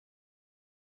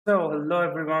Hello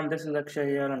everyone, this is Akshay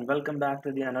here, and welcome back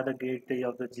to the another great day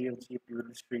of the GFG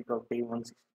POTD streak of day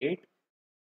 168.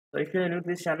 So, if you're new to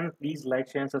this channel, please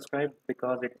like, share, and subscribe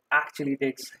because it actually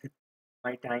takes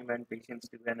my time and patience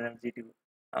to and energy to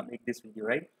make this video,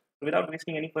 right? So, without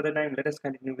wasting any further time, let us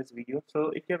continue this video. So,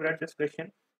 if you have read this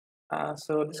question,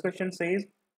 this question says,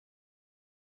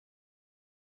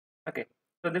 okay,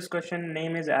 so this question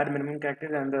name is add minimum characters,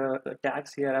 and the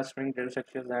tags here are string, data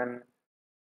structures, and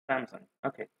Samsung.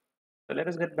 Okay, so let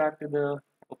us get back to the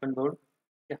open board.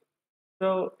 Yeah.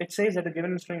 So it says that a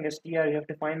given string str, you have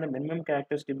to find the minimum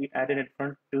characters to be added in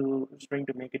front to string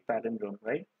to make it palindrome,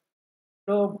 right?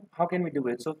 So how can we do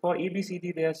it? So for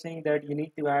ABCD, they are saying that you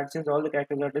need to add, since all the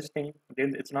characters are distinct,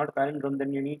 then it's not a palindrome,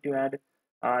 then you need to add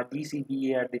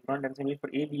DCBA at the front, and similarly for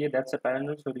ABA, that's a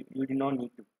palindrome, so you do not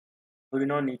need to. We do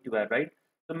not need to add, right?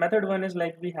 So method one is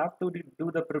like we have to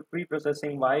do the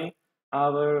pre-processing why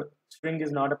our string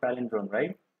is not a palindrome,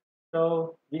 right?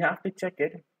 So we have to check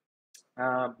it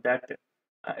that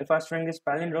if our string is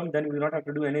palindrome, then we do not have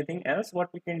to do anything else. What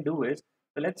we can do is,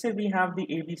 so let's say we have the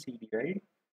ABCD, right?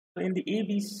 So in the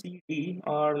ABCD,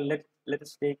 or let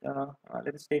us take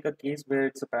a case where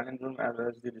it's a palindrome as well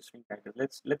as the distinct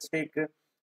characters. Let's take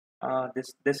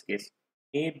this case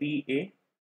ABA,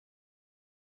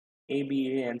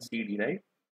 ABA, and CD, right?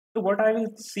 So what I will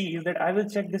see is that I will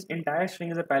check this entire string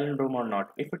is a palindrome or not.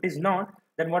 If it is not,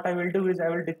 then what I will do is I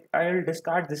will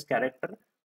discard this character,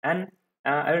 and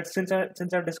since I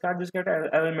discard this character,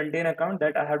 I will maintain a count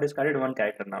that I have discarded one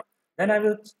character now. Then I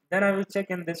will check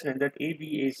in this range that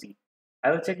ABAC.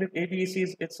 I will check if ABAC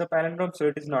is it's a palindrome, so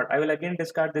it is not. I will again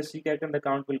discard this C character, and the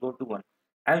count will go to one.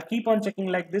 I'll keep on checking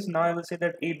like this. Now I will say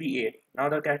that ABA. Now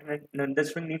the character, the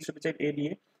string needs to be checked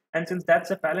ABA, and since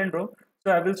that's a palindrome, so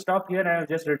I will stop here and I'll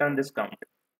just return this count,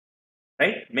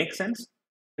 right? Makes sense?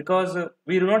 Because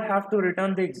we do not have to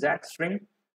return the exact string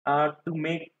to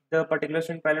make the particular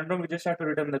string palindrome, we just have to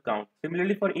return the count.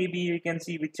 Similarly for AB, we can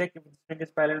see, we check if the string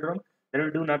is palindrome, then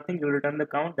we'll do nothing, we'll return the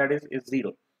count, that is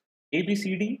 0.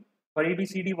 ABCD, for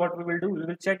ABCD, what we will do, we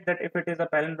will check that if it is a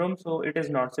palindrome, so it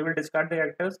is not. So we'll discard the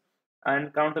characters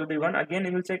and count will be 1. Again, we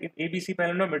will check if ABC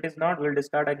palindrome, it is not, we'll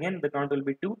discard again, the count will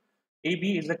be 2.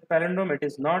 AB is a palindrome, it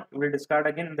is not, we'll discard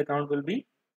again, and the count will be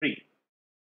 3,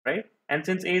 right? And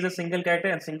since A is a single character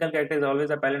and single character is always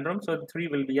a palindrome, so 3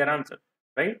 will be your answer,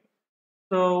 right?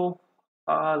 So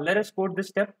let us code this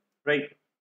step, right?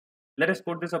 Let us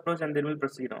code this approach and then we'll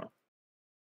proceed on.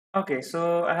 Okay,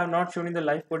 so I have not shown you the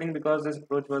live coding because this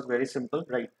approach was very simple,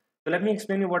 right? So let me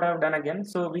explain you what I have done again.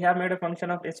 So we have made a function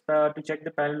of is to check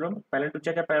the palindrome. To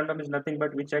check a palindrome is nothing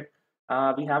but we check.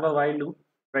 We have a while loop,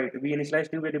 right? We initialize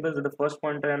two variables with the first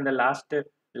pointer and the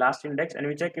last index, and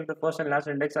we check if the first and last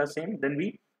index are same. Then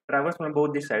we traverse from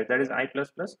both these sides. That is I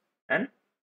plus plus and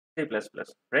C plus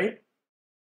plus, right?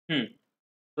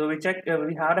 So we check.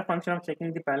 We had a function of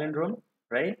checking the palindrome,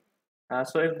 right?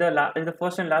 So if the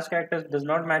first and last characters does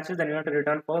not matches, then you have to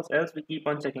return false. Else we keep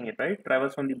on checking it, right?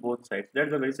 Traverse from the both sides.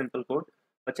 That's a very simple code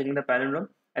for checking the palindrome,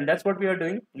 and that's what we are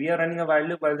doing. We are running a while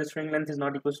loop while the string length is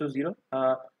not equal to 0,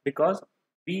 because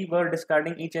we were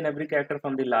discarding each and every character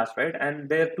from the last, right? And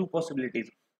there are two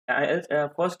possibilities.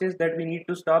 First is that we need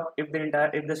to stop if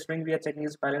the string we are checking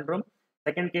is palindrome.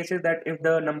 Second case is that if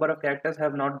the number of characters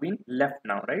have not been left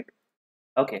now, right?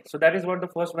 Okay, so that is what the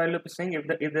first while loop is saying.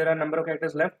 If there are number of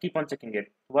characters left, keep on checking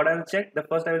it. What I will check, the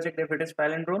first I will check if it is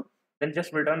palindrome, then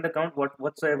just return the count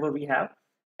whatsoever we have.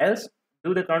 Else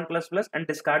do the count plus plus and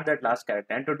discard that last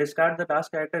character. And to discard the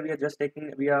last character,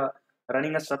 we are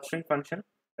running a substring function,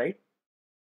 right?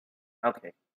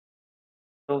 Okay.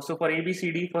 So for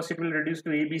ABCD, first it will reduce to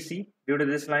ABC due to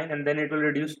this line, and then it will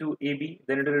reduce to AB,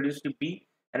 then it will reduce to B,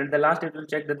 and at the last it will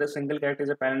check that the single character is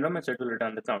a palindrome, and so it will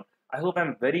return the count. I hope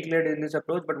I'm very clear in this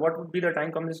approach, but what would be the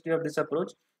time complexity of this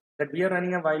approach? That we are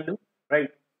running a while loop, right,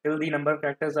 till the number of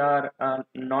characters are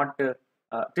not,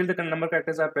 till the number of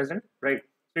characters are present, right?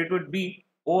 So it would be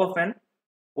O of n,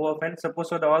 suppose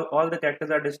so all the characters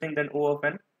are distinct, then O of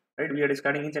n, right? We are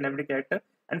discarding each and every character,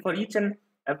 and for each and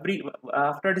every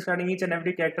after discarding each and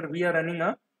every character, we are running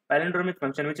a palindromic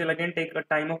function which will again take a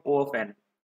time of O of n,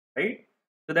 right?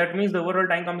 So that means the overall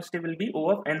time complexity will be O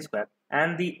of n square,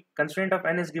 and the constraint of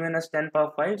n is given as 10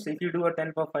 power 5. So if you do a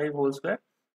 10 power 5 whole square,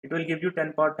 it will give you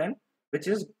 10 power 10, which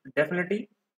is definitely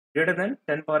greater than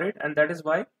 10 power 8, and that is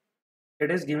why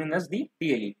it is giving us the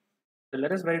TLE. So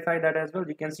let us verify that as well.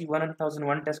 We can see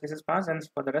 1001 test cases passed, and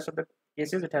for the rest of the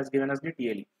cases, it has given us the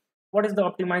TLE. What is the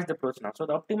optimized approach now? So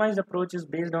the optimized approach is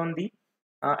based on the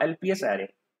LPS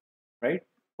array, right?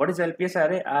 What is LPS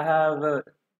array? I have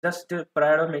just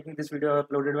prior to making this video, I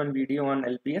uploaded one video on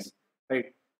LPS, right?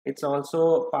 It's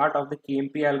also part of the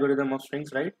KMP algorithm of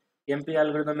strings, right? KMP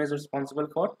algorithm is responsible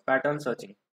for pattern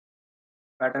searching,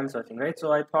 right?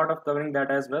 So I thought of covering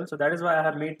that as well. So that is why I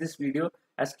have made this video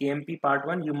as KMP part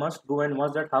 1. You must go and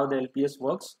watch that how the LPS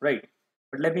works, right?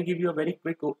 But let me give you a very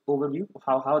quick overview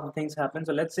how the things happen.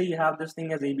 So let's say you have this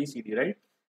thing as ABCD, right,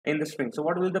 in the string. So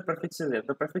what will the prefixes here?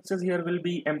 The prefixes here will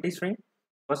be empty string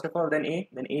first of all, then A,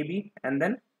 then AB, and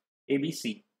then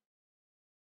ABC.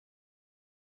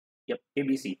 Yep,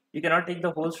 ABC. You cannot take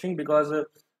the whole string because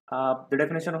the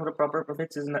definition of a proper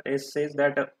prefix says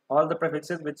that all the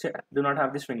prefixes which do not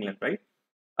have the string length, right?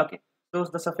 Okay, so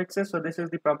the suffixes, so this is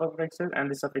the proper prefixes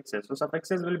and the suffixes. So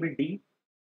suffixes will be D,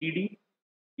 TD,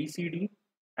 BCD,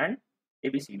 and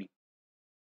ABCD,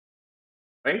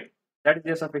 right? That is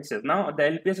the suffixes. Now the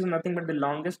LPS is nothing but the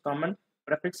longest common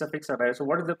prefix suffix array. So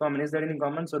what is the common? Is there any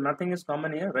common? So nothing is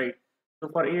common here, right? So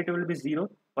for A it will be 0.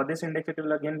 For this index it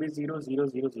will again be 0, 0,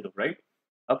 0, 0, right?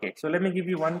 Okay, so let me give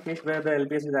you one case where the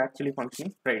LPS is actually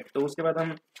functioning, right? So uske baad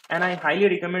hum, and I highly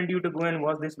recommend you to go and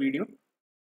watch this video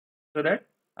so that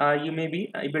you may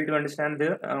be able to understand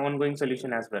the ongoing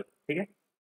solution as well. Okay.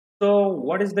 So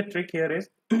what is the trick here is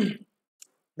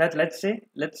that let's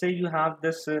say you have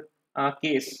this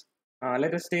case.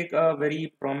 Let us take a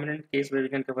very prominent case where we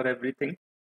can cover everything.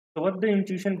 So what the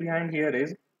intuition behind here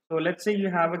is, so let's say you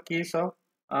have a case of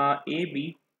A,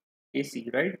 B, A, C,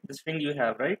 right? The string you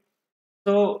have, right?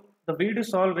 So the way to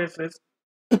solve this is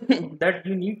that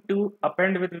you need to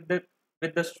append with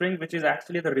the string which is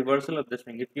actually the reversal of the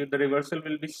string. If you the reversal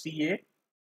will be CA,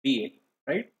 BA,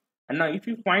 right? And now if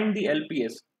you find the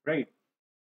LPS, right,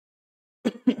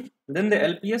 then the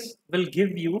LPS will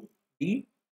give you the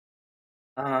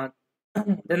uh,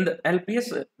 then the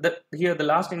LPS here the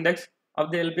last index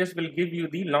of the LPS will give you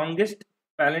the longest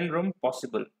palindrome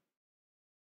possible,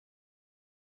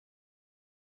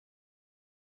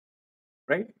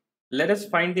 right? Let us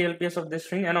find the LPS of this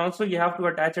string, and also you have to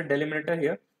attach a delimiter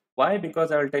here. Why?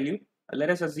 Because I will tell you. Let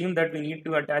us assume that we need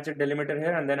to attach a delimiter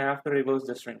here, and then I have to reverse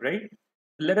the string, right?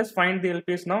 Let us find the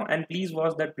LPS now, and please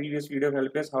watch that previous video of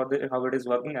LPS how it is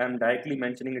working. I am directly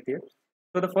mentioning it here.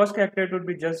 So the first character it would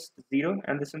be just 0,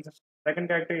 and this is the second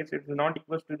character is it is not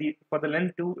equals to the for the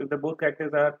length 2. If the both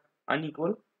characters are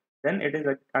unequal, then it is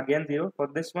again 0. For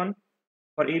this one,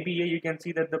 for ABA, you can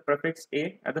see that the prefix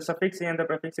A, the suffix A and the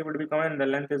prefix A would be common and the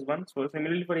length is 1. So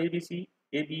similarly for ABC,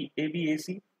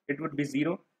 ABAC, it would be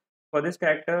 0. For this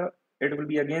character, it will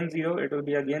be again 0, it will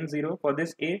be again 0. For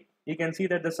this A, you can see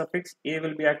that the suffix A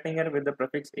will be acting here with the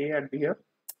prefix A at here.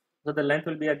 So the length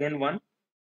will be again 1,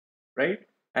 right?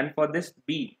 And for this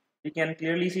B, you can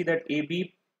clearly see that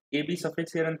AB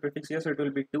suffix here and prefix here, so it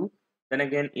will be 2. Then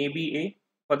again ABA,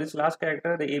 for this last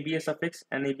character, the ABA suffix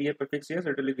and ABA prefix here, so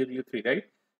it will give you 3, right?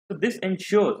 So this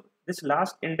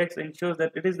last index ensures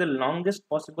that it is the longest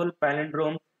possible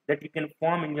palindrome that you can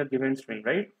form in your given string,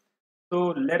 right?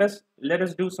 So let us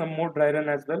do some more dry run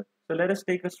as well. So let us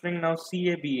take a string now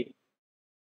CABA,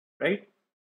 right?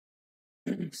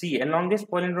 See,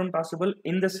 longest palindrome possible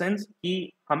in the sense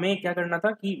कि हमें क्या करना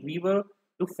था कि we were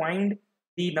to find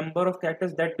the number of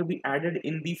characters that to be added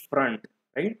in the front,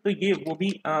 right? तो ये वो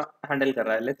भी handle कर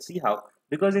रहा है. Let's see how.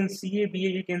 Because in CABA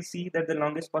you can see that the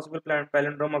longest possible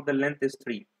palindrome of the length is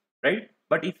 3, right?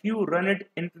 But if you run it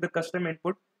into the custom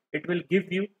input, it will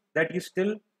give you that you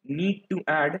still need to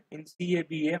add in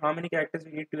CABA how many characters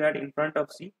you need to add in front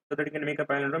of C so that you can make a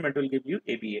palindrome. It will give you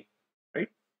ABA, right?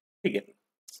 Okay.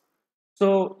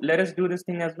 So let us do this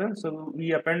thing as well. So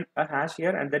we append a hash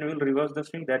here and then we will reverse the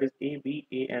string that is A, B,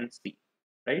 A, and C,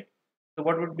 right? So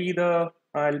what would be the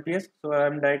LPS? So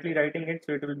I'm directly writing it.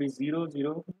 So it will be 0,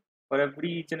 0 for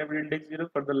every each and every index 0.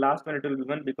 For the last one, it will be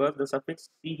 1 because the suffix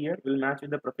C here will match with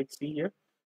the prefix C here,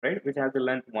 right? Which has the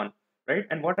length 1, right?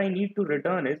 And what I need to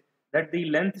return is that the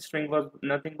length string was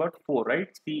nothing but 4, right?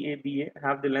 C, A, B, A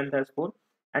have the length as 4.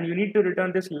 And you need to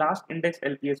return this last index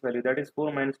LPS value, that is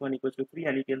 4 minus 1 equals to 3,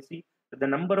 and you can see that the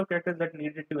number of characters that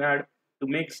needed to add to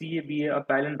make CABA a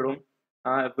palindrome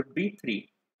would be 3,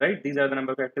 right? These are the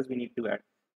number of characters we need to add.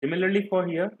 Similarly for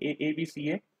here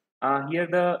ABCA, here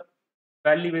the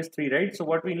value is 3, right? So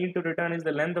what we need to return is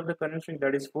the length of the current string,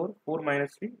 that is 4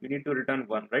 minus 3, we need to return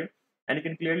 1, right? And you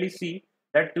can clearly see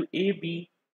that to ABAC,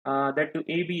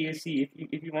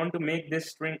 if you want to make this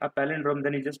string a palindrome,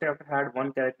 then you just have to add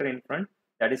one character in front,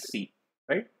 that is C,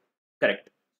 right? Correct.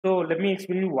 So let me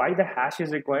explain you why the hash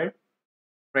is required,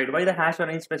 right? Why the hash or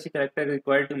any specific character is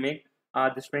required to make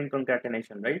the string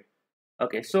concatenation, right?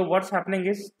 Okay, so what's happening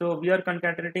is, so we are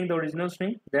concatenating the original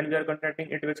string, then we are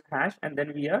concatenating it with hash, and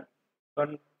then we are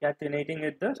concatenating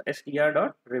with the str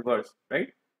dot reverse, right?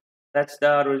 That's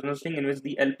the original string in which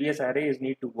the LPS array is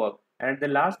need to work. and at the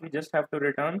last we just have to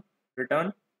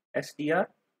return str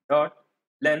dot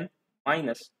length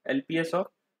minus LPS of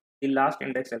the last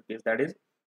index LPS, that is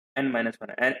n minus 1,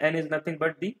 and n is nothing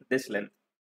but the this length,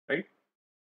 right?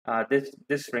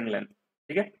 This string length.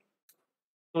 Okay.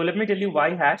 So let me tell you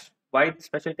why hash, why the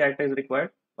special character is required,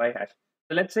 why hash.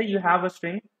 So let's say you have a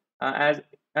string as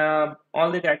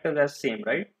all the characters as same,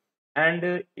 right?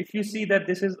 And if you see that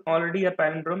this is already a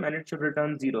palindrome and it should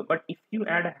return 0, but if you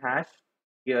add a hash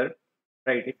here,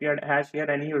 right? If you add a hash here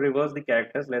and you reverse the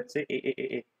characters, let's say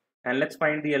a, and let's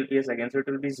find the LPS again. So it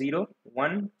will be 0,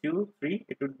 1, 2, 3.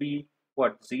 It would be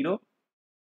what, 0,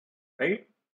 right?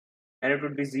 And it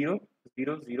would be 0,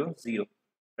 0, 0, 0,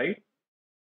 right?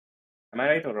 Am I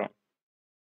right or wrong?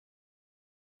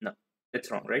 No,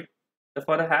 it's wrong, right? So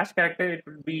for the hash character, it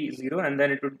would be 0, and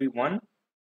then it would be 1,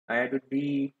 and it would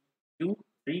be 2,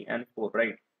 3, and 4,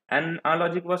 right? And our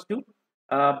logic was to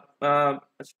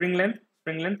string length.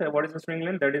 What is the string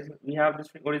length? That is, we have the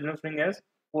original string as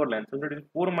 4 length. So it is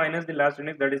 4 minus the last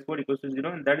index, that is 4, equals to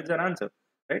 0, and that is our answer,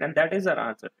 right? And that is our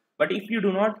answer. But if you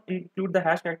do not include the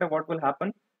hash character, what will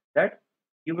happen? That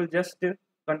you will just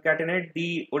concatenate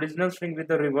the original string with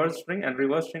the reverse string, and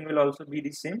reverse string will also be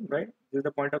the same, right? This is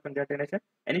the point of concatenation.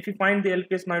 And if you find the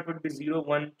LPS now, it would be 0,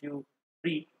 1, 2,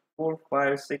 3, 4,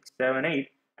 5, 6, 7, 8,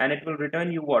 and it will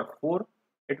return you what? 4.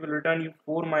 It will return you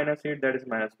 4 minus 8, that is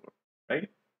minus 4, right?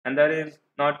 And that is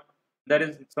not, that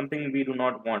is something we do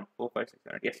not want. 4, 5, 6,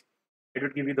 7, 8. Yes, it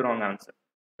would give you the wrong answer,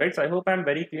 right? So I hope I'm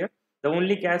very clear. The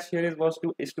only catch here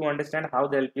is to understand how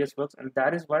the LPS works, and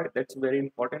that is why that's very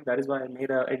important. That is why I made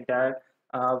an entire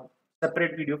uh,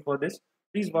 separate video for this.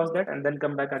 Please watch that and then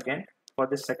come back again for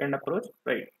this second approach,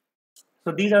 right?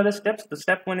 So these are the steps. The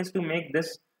step 1 is to make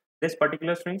this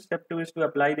particular string. Step 2 is to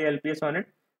apply the LPS on it,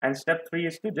 and step 3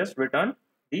 is to just return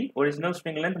the original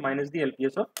string length minus the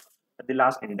LPS of the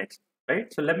last index,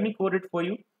 right? So let me code it for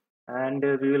you, and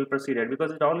we will proceed it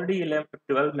because it's already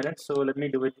 12 minutes. So let me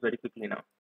do it very quickly now.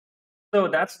 So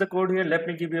that's the code here. Let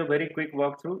me give you a very quick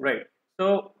walkthrough, right?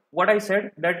 So what I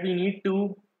said, that we need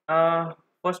to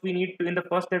first we need to, in the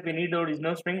first step, we need the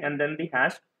original string and then the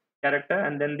hash character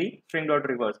and then the string dot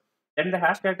reverse. Then the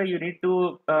hash character, you need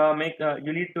to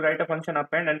you need to write a function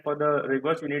append, and for the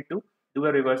reverse you need to do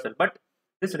a reversal. But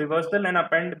this reversal and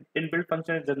append inbuilt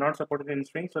function is not supported in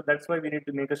string, so that's why we need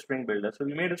to make a string builder. So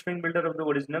we made a string builder of the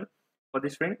original for the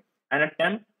string and a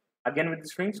temp again with the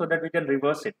string, so that we can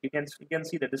reverse it. You can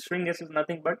see that the string s is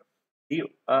nothing but the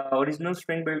original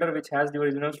string builder, which has the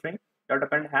original string dot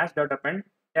append hash dot append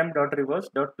temp dot reverse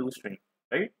dot to string,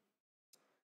 right?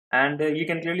 And you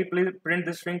can clearly print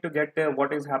this string to get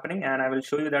what is happening, and I will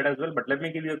show you that as well. But let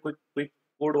me give you a quick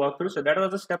code walkthrough. So that was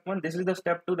the step 1. This is the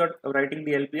step 2, that writing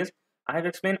the LPS. I have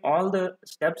explained all the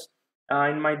steps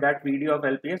in my that video of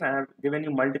LPS. I have given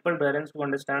you multiple variants to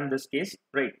understand this case,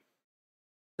 right?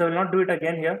 So I will not do it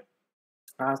again here.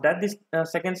 That is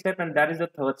second step, and that is the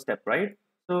third step, right?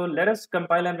 So let us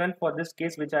compile and run for this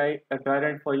case, which I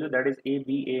tried for you, that is A,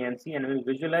 B, A, and C, and we will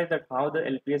visualize that how the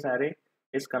LPS array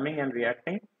is coming and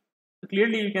reacting. So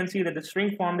clearly you can see that the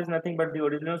string formed is nothing but the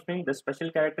original string. The special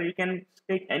character, you can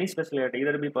take any special character,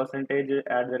 either be percentage,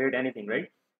 at the rate, anything, right?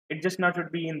 It just not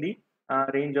should be in the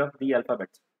range of the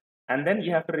alphabets. And then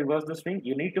you have to reverse the string.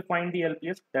 You need to find the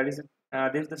LPS. That is,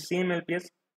 this is the same LPS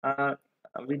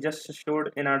we just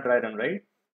showed in our dry run, right?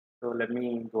 So let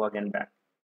me go again back.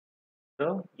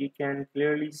 So you can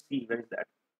clearly see, where is that?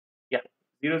 Yeah,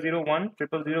 001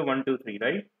 000 123,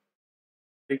 right?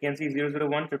 So you can see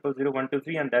 001 000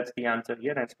 123, and that's the answer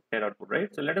here and expected output, right?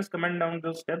 So let us comment down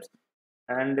those steps.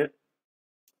 And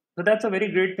so that's a very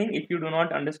great thing. If you do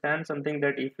not understand something,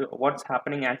 that if what's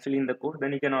happening actually in the code,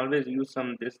 then you can always use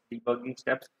some this debugging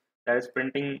steps, that is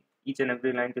printing each and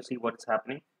every line to see what's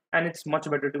happening. And it's much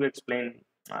better to explain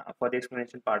for the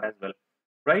explanation part as well,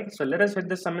 right? So let us hit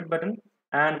the submit button.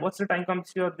 And what's the time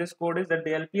complexity of this code is that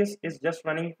the LPS is just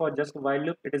running for just a while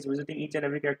loop. It is visiting each and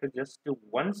every character just to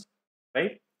once,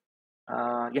 right?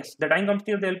 Yes, the time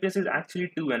complexity of the LPS is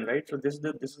actually 2n, right? So this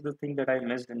is the thing that I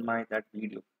missed in my that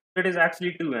video. So it is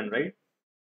actually 2n, right?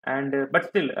 And but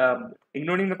still,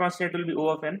 ignoring the constant, it will be O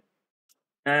of n.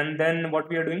 And then what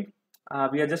we are doing,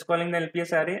 we are just calling the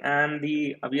LPS array, and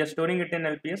the we are storing it in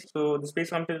LPS. So the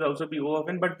space complexity will also be O of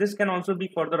n, but this can also be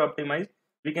further optimized.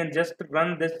 We can just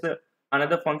run this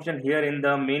another function here in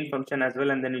the main function as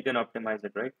well, and then we can optimize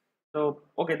it, right? So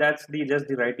okay, that's the just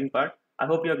the writing part. I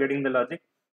hope you are getting the logic.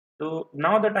 So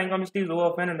now the time complexity is O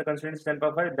of n and the constraint is 10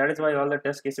 power 5. That is why all the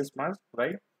test cases passed,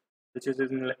 right? Which is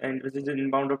in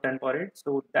inbound of 10 power 8.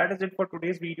 So that is it for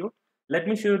today's video. Let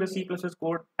me show you the C++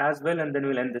 code as well, and then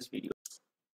we'll end this video.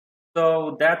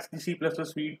 So that's the C++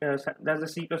 suite. That's the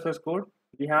C++ code.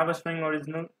 We have a string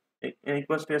original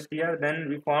equals to str. Then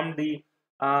we form the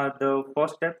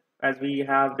first step as we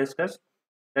have discussed.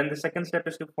 Then the second step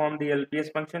is to form the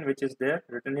LPS function, which is there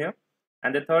written here.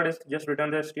 And the third is to just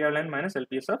return the strlen minus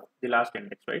LPS of the last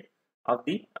index, right, of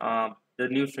the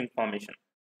new string formation.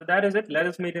 So that is it. Let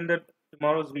us meet in the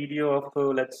tomorrow's video of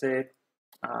let's say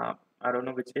I don't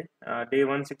know which day, day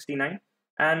 169.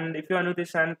 And if you are new to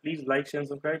this channel, please like, share, and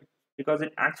subscribe, because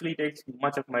it actually takes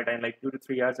much of my time, like 2 to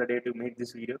 3 hours a day, to make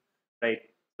this video, right?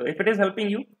 So if it is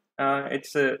helping you,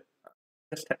 it's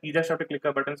just you just have to click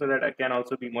a button so that I can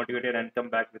also be motivated and come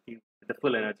back with you with the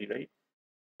full energy, right?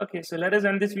 Okay, so let us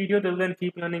end this video. Till then,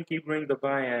 keep learning, keep growing. Bye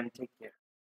bye, and take care.